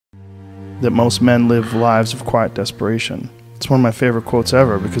that most men live lives of quiet desperation. It's one of my favorite quotes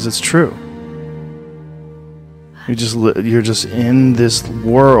ever because it's true. You're just in this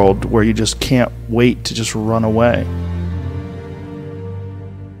world where you just can't wait to just run away.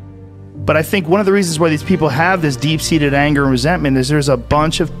 But I think one of the reasons why these people have this deep-seated anger and resentment is there's a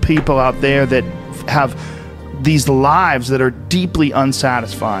bunch of people out there that have these lives that are deeply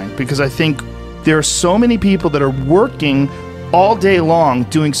unsatisfying, because I think there are so many people that are working all day long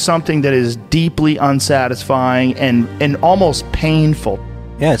doing something that is deeply unsatisfying and almost painful.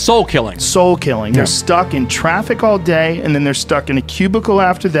 Yeah, soul killing. Soul killing. Yeah. They're stuck in traffic all day, and then they're stuck in a cubicle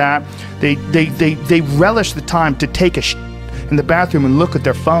after that. They relish the time to take a in the bathroom and look at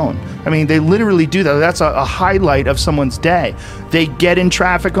their phone. I mean, they literally do that. That's a highlight of someone's day. They get in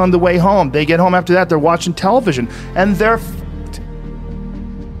traffic on the way home. They get home after that, they're watching television, and they're f***ed.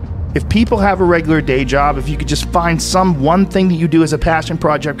 If people have a regular day job, if you could just find one thing that you do as a passion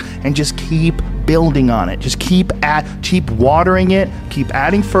project and just keep building on it, just keep watering it, keep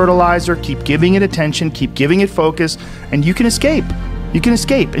adding fertilizer, keep giving it attention, keep giving it focus, and you can escape. You can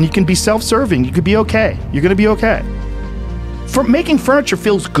escape, and you can be self-serving. You could be okay. You're gonna be okay. Making furniture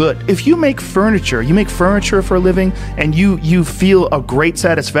feels good. If you make furniture for a living, and you feel a great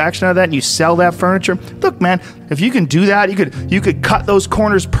satisfaction out of that, and you sell that furniture. Look, man, if you can do that, you could cut those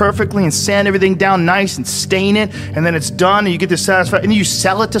corners perfectly and sand everything down nice and stain it, and then it's done, and you get this satisfaction, and you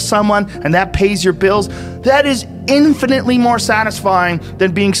sell it to someone, and that pays your bills. That is infinitely more satisfying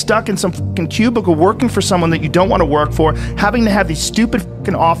than being stuck in some fucking cubicle working for someone that you don't want to work for, having to have these stupid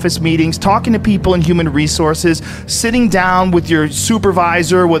fucking office meetings, talking to people in human resources, sitting down with your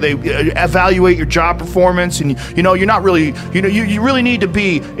supervisor where they evaluate your job performance, and you're not really, you really need to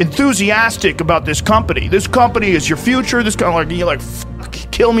be enthusiastic about this company. This company is your future. This kind of you're like, fuck,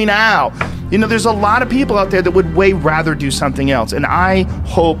 kill me now. There's a lot of people out there that would way rather do something else, and I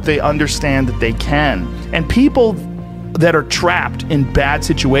hope they understand that they can. And people that are trapped in bad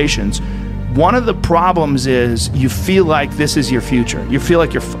situations, one of the problems is you feel like this is your future. You feel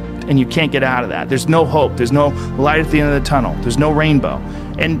like you're fucked and you can't get out of that. There's no hope. There's no light at the end of the tunnel. There's no rainbow.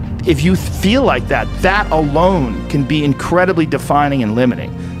 And if you feel like that, that alone can be incredibly defining and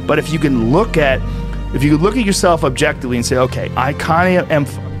limiting. But if you look at yourself objectively and say, okay, I kind of am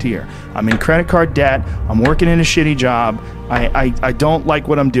fucked here. I'm in credit card debt. I'm working in a shitty job. I don't like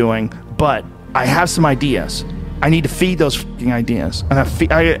what I'm doing, but I have some ideas. I need to feed those fucking ideas. And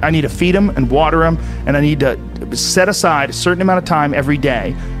I need to feed them and water them, and I need to set aside a certain amount of time every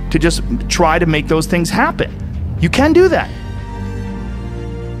day to just try to make those things happen. You can do that.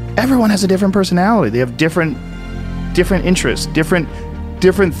 Everyone has a different personality. They have different interests, different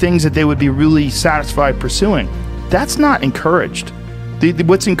things that they would be really satisfied pursuing. That's not encouraged.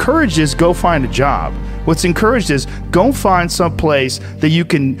 What's encouraged is go find a job. What's encouraged is go find some place that you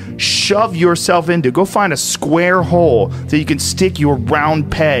can shove yourself into. Go find a square hole that you can stick your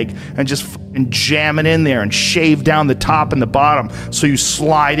round peg and just fucking jam it in there and shave down the top and the bottom so you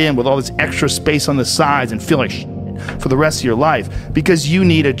slide in with all this extra space on the sides and feel like shit for the rest of your life, because you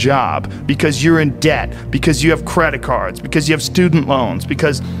need a job, because you're in debt, because you have credit cards, because you have student loans,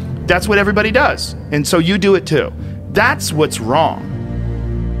 because that's what everybody does. And so you do it too. That's what's wrong.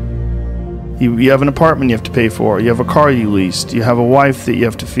 You have an apartment you have to pay for. You have a car you leased. You have a wife that you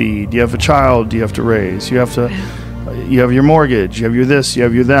have to feed. You have a child you have to raise. You have your mortgage. You have your this. You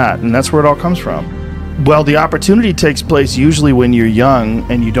have your that. And that's where it all comes from. Well, the opportunity takes place usually when you're young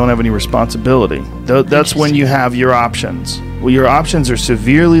and you don't have any responsibility. That's when you have your options. Well, your options are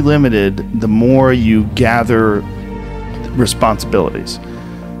severely limited the more you gather responsibilities.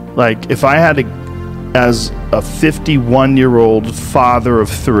 Like, if I had to, as a 51-year-old father of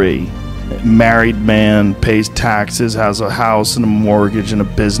 3, married man, pays taxes, has a house and a mortgage and a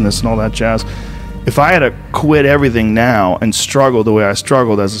business and all that jazz, if I had to quit everything now and struggle the way I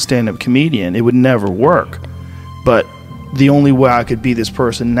struggled as a stand-up comedian, it would never work. But the only way I could be this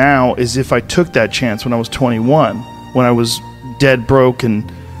person now is if I took that chance when I was 21, when I was dead broke and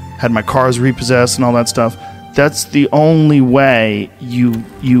had my cars repossessed and all that stuff. That's the only way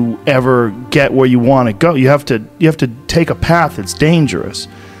you ever get where you want to go. You have to take a path that's dangerous.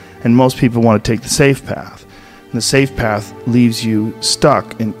 And most people want to take the safe path. And the safe path leaves you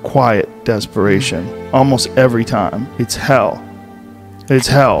stuck in quiet desperation. Almost every time. It's hell. It's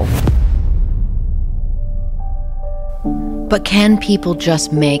hell. But can people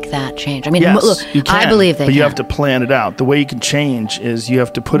just make that change? I mean, yes, look, you can, I believe they but can. you have to plan it out. The way you can change is you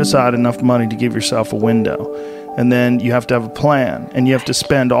have to put aside enough money to give yourself a window. And then you have to have a plan. And you have to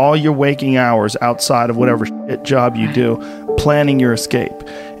spend all your waking hours outside of whatever shit job you do planning your escape.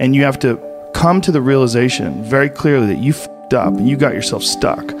 And you have to come to the realization very clearly that you fucked up and you got yourself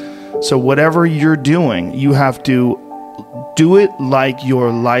stuck. So whatever you're doing, you have to do it like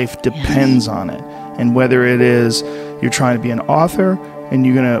your life depends on it. And whether it is you're trying to be an author, and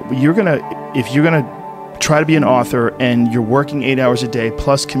if you're gonna try to be an author and you're working 8 hours a day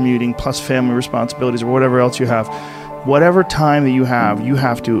plus commuting plus family responsibilities or whatever else you have, whatever time that you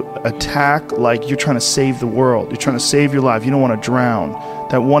have to attack like you're trying to save the world. You're trying to save your life. You don't want to drown.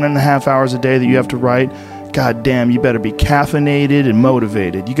 That 1.5 hours a day that you have to write, God damn, you better be caffeinated and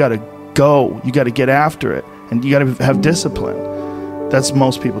motivated. You got to go. You got to get after it. And you got to have discipline.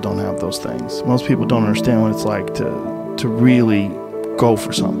 Most people don't have those things. Most people don't understand what it's like to really go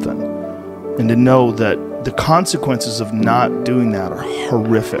for something. And to know that the consequences of not doing that are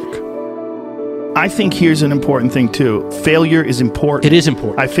horrific. I think here's an important thing too. Failure is important. It is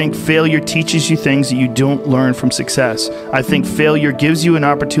important. I think failure teaches you things that you don't learn from success. I think failure gives you an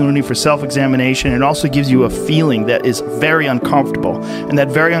opportunity for self-examination. It also gives you a feeling that is very uncomfortable. And that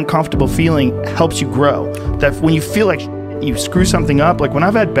very uncomfortable feeling helps you grow. That when you feel like you screw something up, like when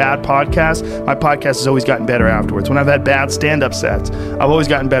I've had bad podcasts, my podcast has always gotten better afterwards. When I've had bad stand-up sets, I've always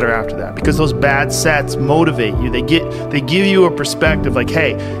gotten better after that, because those bad sets motivate you. They give you a perspective like,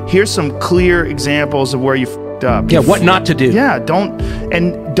 hey, here's some clear examples of where you fucked up. Yeah, what not to do. Yeah,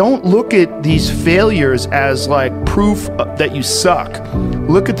 don't look at these failures as like proof that you suck.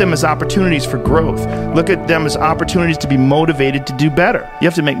 Look at them as opportunities for growth. Look at them as opportunities to be motivated to do better. You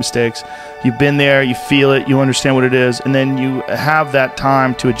have to make mistakes. You've been there, you feel it, you understand what it is, and then you have that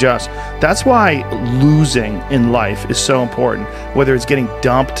time to adjust. That's why losing in life is so important. Whether it's getting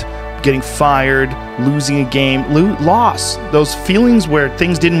dumped, getting fired, losing a game, loss, those feelings where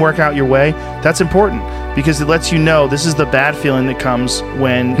things didn't work out your way, that's important, because it lets you know this is the bad feeling that comes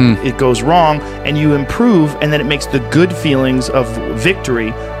when it goes wrong, and you improve, and then it makes the good feelings of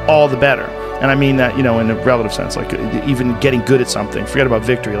victory all the better. And I mean that, in a relative sense, like even getting good at something, forget about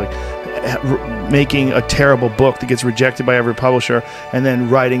victory, like making a terrible book that gets rejected by every publisher and then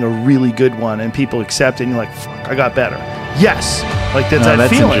writing a really good one and people accept it and you're like, fuck, I got better. Yes. Like that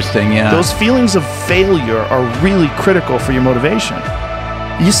feeling. Interesting, yeah. Those feelings of failure are really critical for your motivation.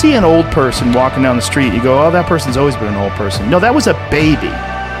 You see an old person walking down the street, you go, oh, that person's always been an old person. No, that was a baby.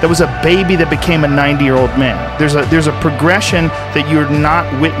 That was a baby that became a 90-year-old man. There's a progression that you're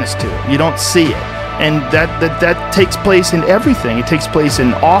not witness to. You don't see it. And that takes place in everything. It takes place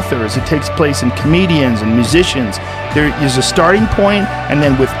in authors. It takes place in comedians and musicians. There is a starting point, and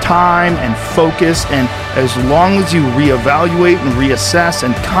then with time and focus, and as long as you reevaluate and reassess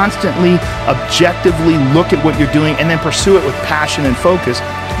and constantly, objectively look at what you're doing and then pursue it with passion and focus,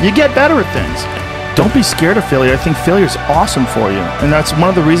 you get better at things. Don't be scared of failure. I think failure is awesome for you. And that's one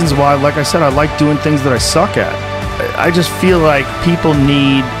of the reasons why, like I said, I like doing things that I suck at. I just feel like people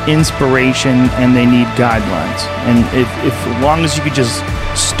need inspiration and they need guidelines. And if as long as you could just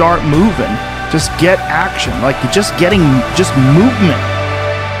start moving, just get action, like just movement.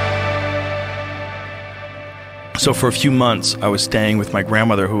 So for a few months, I was staying with my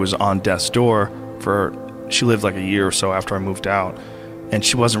grandmother, who was on death's door. She lived like a year or so after I moved out. And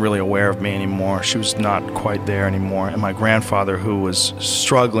she wasn't really aware of me anymore. She was not quite there anymore. And my grandfather, who was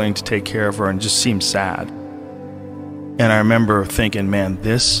struggling to take care of her and just seemed sad. And I remember thinking, man,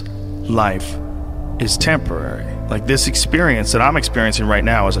 this life is temporary. Like this experience that I'm experiencing right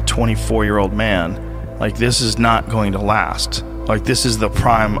now as a 24-year-old man, like this is not going to last. Like this is the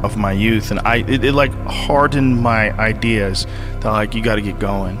prime of my youth. And it like hardened my ideas that like, you got to get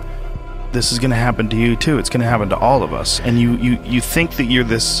going. This is going to happen to you too. It's going to happen to all of us. And you think that you're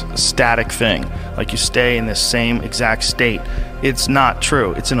this static thing, like you stay in this same exact state. It's not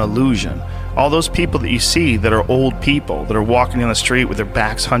true. It's an illusion. All those people that you see that are old people, that are walking down the street with their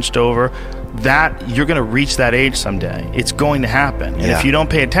backs hunched over, that you're going to reach that age someday. It's going to happen. And if you don't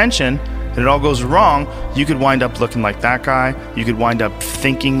pay attention and it all goes wrong, you could wind up looking like that guy. You could wind up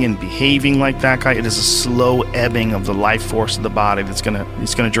thinking and behaving like that guy. It is a slow ebbing of the life force of the body it's going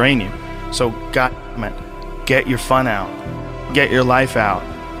to drain you. So, goddammit, get your fun out. Get your life out.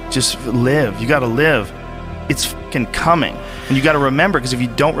 Just live. You got to live. It's fucking coming. And you got to remember, because if you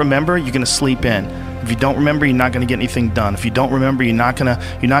don't remember, you're going to sleep in. If you don't remember, you're not going to get anything done. If you don't remember, you're not going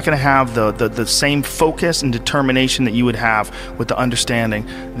to have the same focus and determination that you would have with the understanding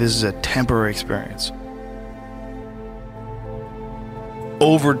this is a temporary experience.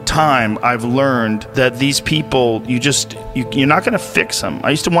 over time, I've learned that these people, you're not going to fix them.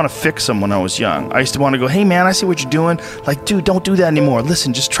 I used to want to fix them when I was young. I used to want to go, hey man, I see what you're doing. Like, dude, don't do that anymore.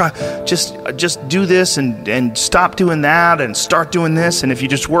 Listen, just do this and stop doing that and start doing this. And if you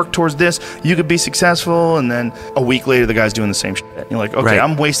just work towards this, you could be successful. And then a week later, the guy's doing the same shit. You're like, okay,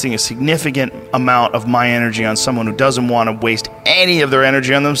 I'm wasting a significant amount of my energy on someone who doesn't want to waste any of their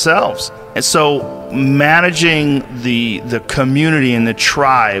energy on themselves. And so managing the community and the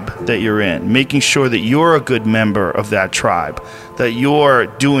tribe that you're in, making sure that you're a good member of that tribe, that you're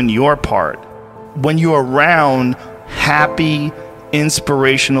doing your part. When you're around happy,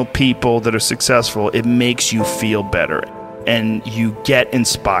 inspirational people that are successful, it makes you feel better and you get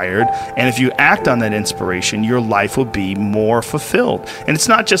inspired. And if you act on that inspiration, your life will be more fulfilled. And it's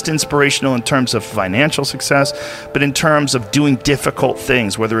not just inspirational in terms of financial success, but in terms of doing difficult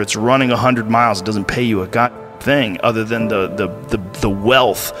things, whether it's running 100 miles, it doesn't pay you a god thing other than the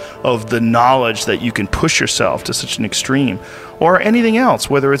wealth of the knowledge that you can push yourself to such an extreme, or anything else,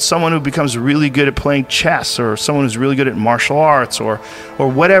 whether it's someone who becomes really good at playing chess or someone who's really good at martial arts or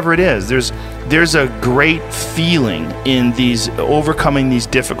whatever it is. There's a great feeling in these overcoming these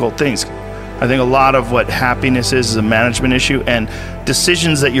difficult things. I think a lot of what happiness is a management issue, and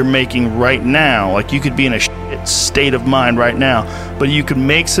decisions that you're making right now, like you could be in a shit state of mind right now, but you can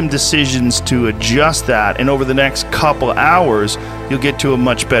make some decisions to adjust that, and over the next couple hours, you'll get to a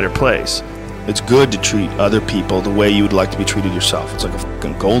much better place. It's good to treat other people the way you would like to be treated yourself. It's like a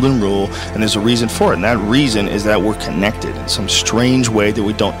fucking golden rule, and there's a reason for it. And that reason is that we're connected in some strange way that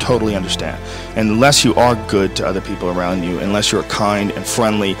we don't totally understand. And unless you are good to other people around you, unless you're kind and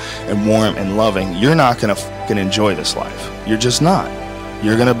friendly and warm and loving, you're not going to fucking enjoy this life. You're just not.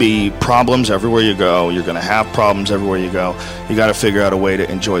 You're going to be problems everywhere you go. You're going to have problems everywhere you go. You got to figure out a way to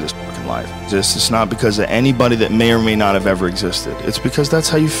enjoy this fucking life. It's not because of anybody that may or may not have ever existed. It's because that's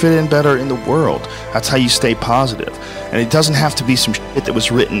how you fit in better in the world. That's how you stay positive. And it doesn't have to be some shit that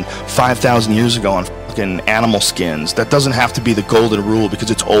was written 5,000 years ago on fucking animal skins. That doesn't have to be the golden rule because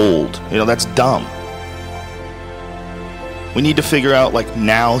it's old. You know, that's dumb. We need to figure out, like,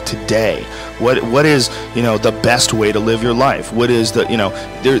 now, today, what is, you know, the best way to live your life? What is the, you know,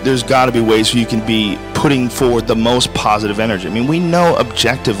 there's got to be ways where you can be putting forward the most positive energy. I mean, we know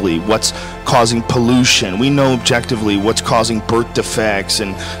objectively what's causing pollution. We know objectively what's causing birth defects,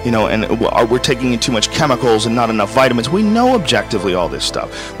 and, you know, and we're taking in too much chemicals and not enough vitamins. We know objectively all this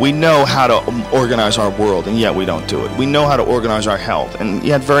stuff. We know how to organize our world, and yet we don't do it. We know how to organize our health, and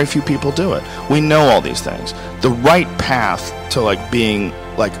yet very few people do it. We know all these things. The right path to, like, being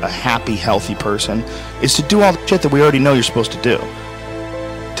like a happy, healthy person is to do all the shit that we already know you're supposed to do.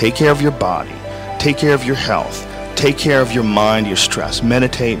 Take care of your body, take care of your health, take care of your mind, your stress,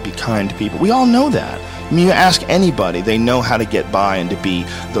 meditate, be kind to people. We all know that. I mean, you ask anybody, they know how to get by and to be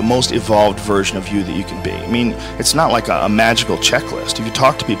the most evolved version of you that you can be. I mean, it's not like a magical checklist. If you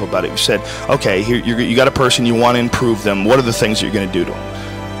talk to people about it, you said, okay, here you got a person, you want to improve them, what are the things you're going to do to them?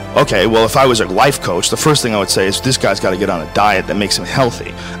 Okay, well, if I was a life coach, the first thing I would say is this guy's got to get on a diet that makes him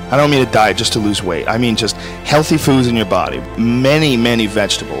healthy. I don't mean a diet just to lose weight. I mean just healthy foods in your body, many, many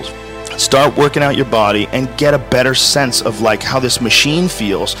vegetables. Start working out your body and get a better sense of, like, how this machine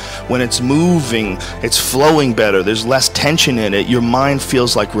feels when it's moving, it's flowing better, there's less tension in it, your mind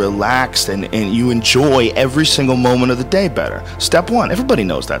feels like relaxed, and you enjoy every single moment of the day better. Step one, everybody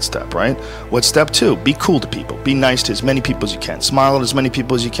knows that step, right? What's step two? Be cool to people. Be nice to as many people as you can. Smile at as many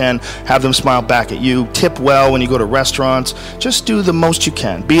people as you can. Have them smile back at you. Tip well when you go to restaurants. Just do the most you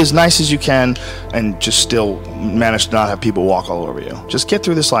can. Be as nice as you can, and just still manage to not have people walk all over you. Just get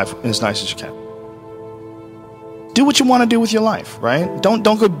through this life as nice as you can. Do what you want to do with your life, right? Don't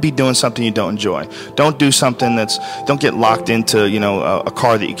go be doing something you don't enjoy. Don't do something don't get locked into, you know, a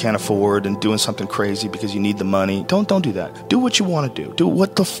car that you can't afford and doing something crazy because you need the money. Don't do that. Do what you want to do. Do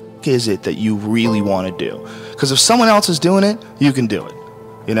what the fuck is it that you really want to do? Because if someone else is doing it, you can do it,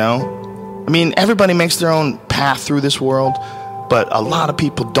 you know? I mean, everybody makes their own path through this world, but a lot of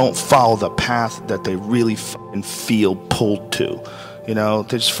people don't follow the path that they really fucking feel pulled to. You know,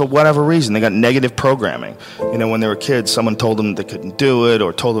 just for whatever reason, they got negative programming. You know, when they were kids, someone told them they couldn't do it,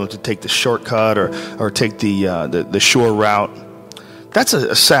 or told them to take the shortcut, or take the shore route. That's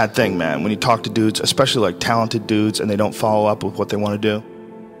a sad thing, man, when you talk to dudes, especially like talented dudes, and they don't follow up with what they want to do.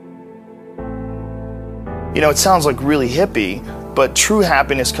 You know, it sounds like really hippie, but true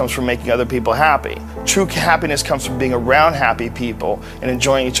happiness comes from making other people happy. True happiness comes from being around happy people and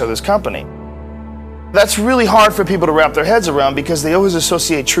enjoying each other's company. That's really hard for people to wrap their heads around because they always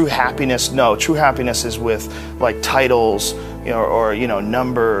associate true happiness. No, true happiness is with, like, titles, you know, or, you know,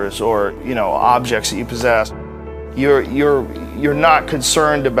 numbers, or, you know, objects that you possess. You're not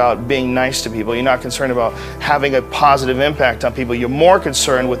concerned about being nice to people. You're not concerned about having a positive impact on people. You're more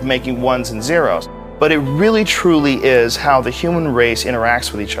concerned with making ones and zeros. But it really truly is how the human race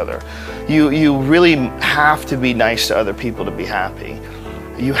interacts with each other. You really have to be nice to other people to be happy.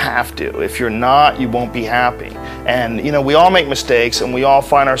 You have to. If you're not, you won't be happy. And we all make mistakes, and we all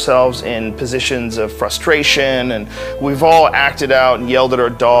find ourselves in positions of frustration, and we've all acted out and yelled at our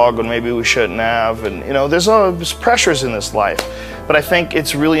dog when maybe we shouldn't have. And there's pressures in this life. But I think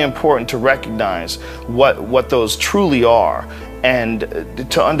it's really important to recognize what those truly are, and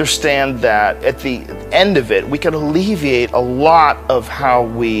to understand that at the end of it, we can alleviate a lot of how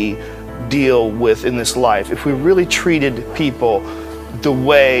we deal with in this life if we really treated people the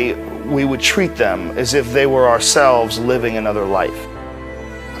way we would treat them as if they were ourselves living another life.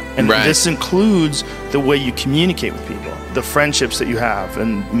 And this includes the way you communicate with people, the friendships that you have,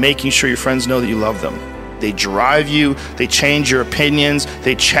 and making sure your friends know that you love them. They drive you, they change your opinions,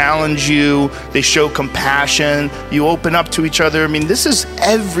 they challenge you, they show compassion, you open up to each other. I mean, this is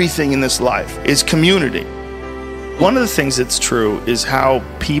everything in this life, is community. One of the things that's true is how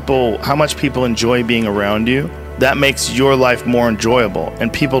much people enjoy being around you. That makes your life more enjoyable,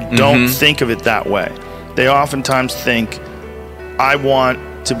 and people don't think of it that way. They oftentimes think, I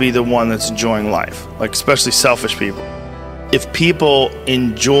want to be the one that's enjoying life, like especially selfish people. If people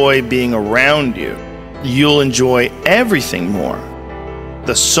enjoy being around you, you'll enjoy everything more.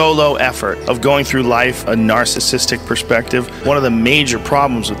 The solo effort of going through life, a narcissistic perspective, one of the major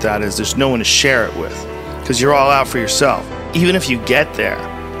problems with that is there's no one to share it with, because you're all out for yourself. Even if you get there,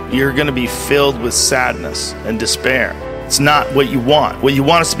 you're going to be filled with sadness and despair. It's not what you want. What you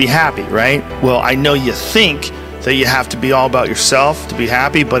want is to be happy, right? Well, I know you think that you have to be all about yourself to be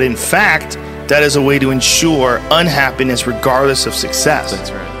happy, but in fact, that is a way to ensure unhappiness regardless of success.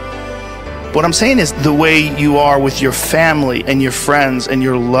 That's right. What I'm saying is the way you are with your family and your friends and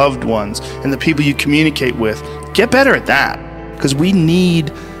your loved ones and the people you communicate with, get better at that, because we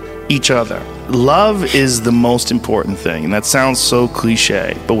need each other. Love is the most important thing, and that sounds so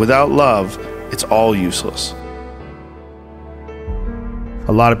cliche, but without love, it's all useless.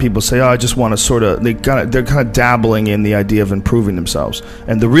 A lot of people say, I just want to they're kind of dabbling in the idea of improving themselves.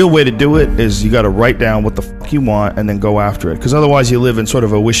 And the real way to do it is you got to write down what the fuck you want and then go after it. Because otherwise you live in sort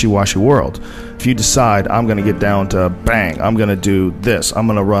of a wishy-washy world. If you decide, I'm going to get down to bang, I'm going to do this, I'm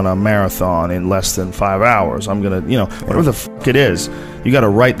going to run a marathon in less than 5 hours, I'm going to, whatever the fuck it is, you got to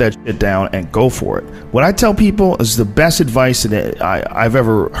write that shit down and go for it. What I tell people is the best advice that I've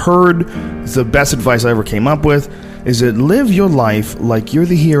ever heard, the best advice I ever came up with, is that live your life like you're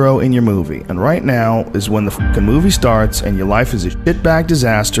the hero in your movie. And right now is when the fucking movie starts and your life is a shitbag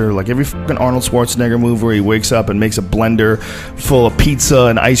disaster, like every fucking Arnold Schwarzenegger movie where he wakes up and makes a blender full of pizza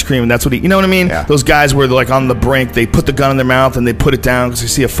and ice cream, and that's what you know what I mean? Yeah. Those guys where they're like on the brink, they put the gun in their mouth and they put it down because they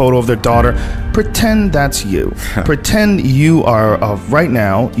see a photo of their daughter. Pretend that's you. Pretend you are, right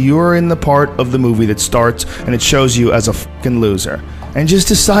now, you are in the part of the movie that starts and it shows you as a fucking loser. And just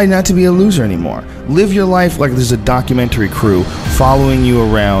decide not to be a loser anymore. Live your life like there's a documentary crew following you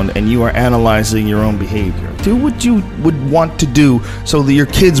around and you are analyzing your own behavior. Do what you would want to do so that your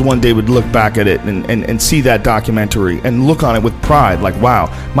kids one day would look back at it and see that documentary and look on it with pride. Like, wow,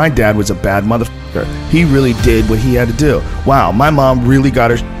 my dad was a bad motherfucker. He really did what he had to do. Wow, my mom really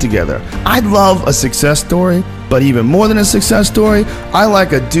got her shit together. I love a success story, but even more than a success story, I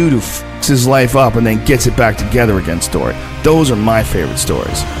like a dude who fucks his life up and then gets it back together again story. Those are my favorite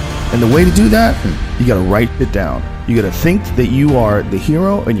stories. And the way to do that, you gotta write it down. You gotta think that you are the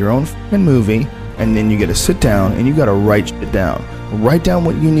hero in your own fucking movie, and then you gotta sit down and you gotta write it down. Write down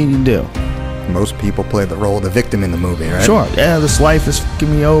what you need to do. Most people play the role of the victim in the movie, right? Sure. Yeah, this life is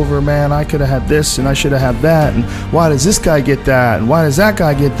fucking me over, man. I could have had this and I should have had that. And why does this guy get that? And why does that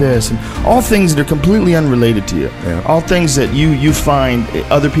guy get this? And all things that are completely unrelated to you. Yeah. All things that you find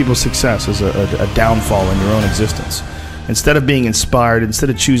other people's success as a downfall in your own existence. Instead of being inspired, instead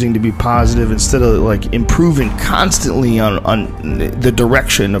of choosing to be positive, instead of like improving constantly on the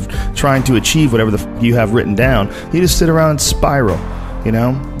direction of trying to achieve whatever the f you have written down, you just sit around and spiral, you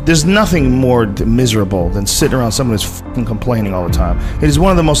know? There's nothing more miserable than sitting around someone who's fucking complaining all the time. It is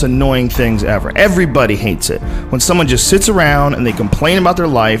one of the most annoying things ever. Everybody hates it. When someone just sits around and they complain about their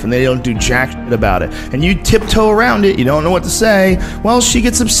life and they don't do jack shit about it. And you tiptoe around it. You don't know what to say. Well, she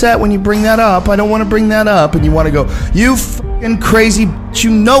gets upset when you bring that up. I don't want to bring that up. And you want to go, you fucking crazy bitch. You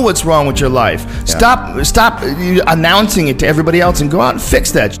know what's wrong with your life. Yeah. Stop announcing it to everybody else and go out and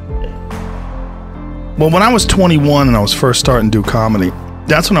fix that shit. Well, when I was 21 and I was first starting to do comedy,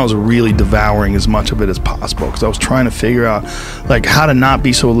 that's when I was really devouring as much of it as possible, because I was trying to figure out like how to not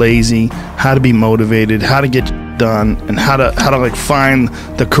be so lazy, how to be motivated, how to get done and how to like find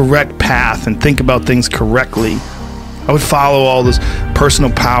the correct path and think about things correctly. I would follow all this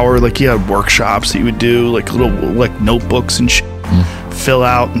personal power, like you had workshops that you would do, like little like notebooks and fill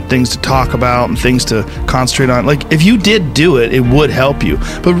out and things to talk about and things to concentrate on. Like if you did do it, it would help you.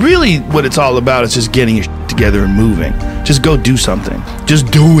 But really what it's all about is just getting your together and moving. Just go do something.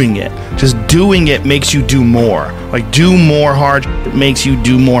 Just doing it. Just doing it makes you do more. Like do more hard makes you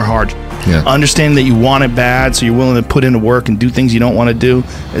do more hard. Yeah. Understanding that you want it bad, so you're willing to put into work and do things you don't want to do.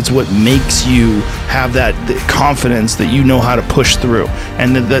 It's what makes you have that confidence that you know how to push through,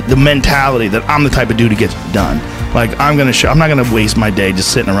 and the mentality that I'm the type of dude who gets done. Like I'm not gonna waste my day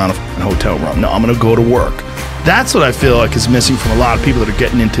just sitting around a hotel room. No, I'm gonna go to work. That's what I feel like is missing from a lot of people that are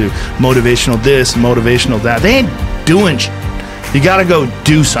getting into motivational this, motivational that. They ain't doing shit. You gotta go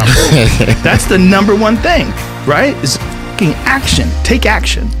do something. That's the number one thing, right? Is fucking action. Take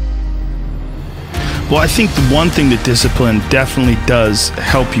action. Well, I think the one thing that discipline definitely does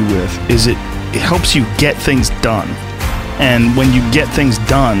help you with is it helps you get things done. And when you get things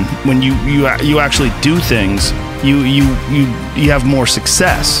done, when you actually do things, you have more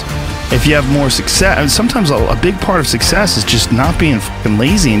success. If you have more success, and sometimes a big part of success is just not being fucking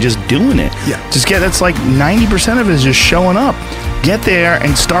lazy and just doing it. Yeah. That's like 90% of it is just showing up. Get there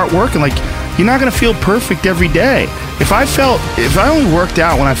and start working. Like you're not gonna feel perfect every day. If I only worked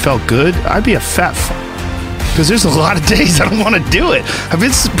out when I felt good, I'd be a fat because there's a lot of days I don't want to do it.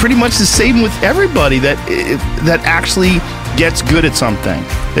 It's pretty much the same with everybody that actually gets good at something.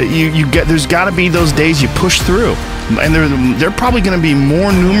 There's got to be those days you push through, and they're probably going to be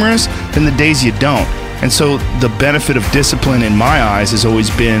more numerous than the days you don't. And so the benefit of discipline in my eyes has always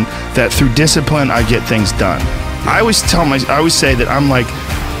been that through discipline I get things done. I always say that I'm like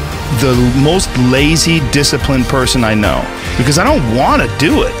the most lazy, disciplined person I know because I don't want to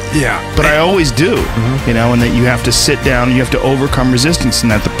do it. Yeah. But I always do, you know, and that you have to sit down and you have to overcome resistance, and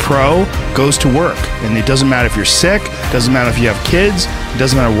that the pro goes to work. And it doesn't matter if you're sick, it doesn't matter if you have kids, it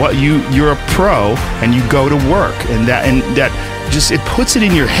doesn't matter what, you're a pro and you go to work. And that just, it puts it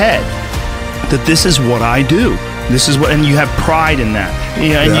in your head that this is what I do. This is what, and you have pride in that. You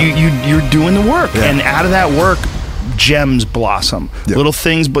know, and you're doing the work. Yeah. And out of that work, gems blossom. Yep. Little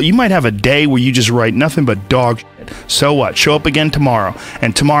things, but you might have a day where you just write nothing but dog shit. So what? Show up again tomorrow,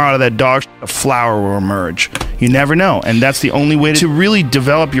 and tomorrow out of that dog shit, a flower will emerge. You never know, and that's the only way to really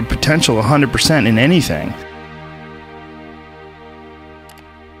develop your potential 100% in anything.